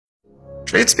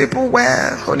Treat people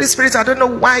well. Holy Spirit, I don't know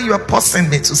why you are forcing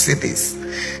me to say this.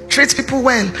 Treat people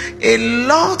well. A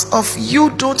lot of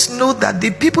you don't know that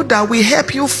the people that will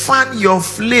help you fan your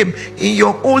flame in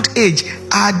your old age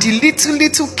are the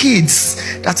little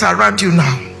kids that are around you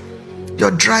now.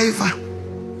 Your driver,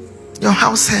 your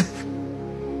house help,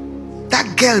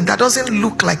 that girl that doesn't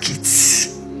look like it,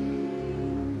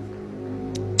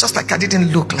 just like I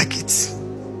didn't look like it.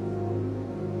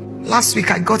 Last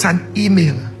week I got an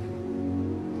email.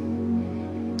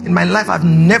 In my life I've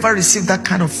never received that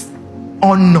kind of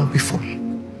honor before.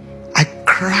 I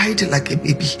cried like a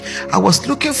baby. I was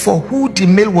looking for who the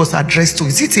mail was addressed to.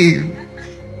 Is it a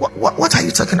what are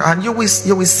you talking about? And you will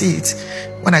see it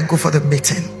when I go for the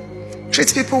meeting.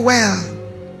 Treat people well.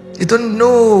 They don't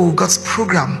know God's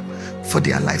program for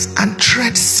their lives. And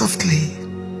tread softly.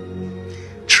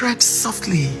 Tread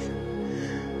softly.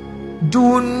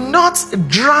 Do not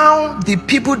drown the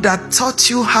people that taught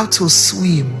you how to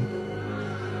swim.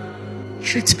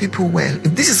 Treat people well.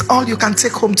 If this is all you can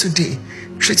take home today,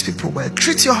 treat people well.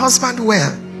 Treat your husband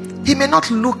well. He may not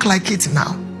look like it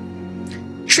now.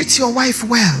 Treat your wife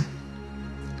well.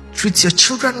 Treat your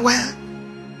children well.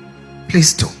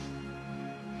 Please do.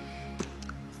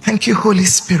 Thank you, Holy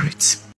Spirit.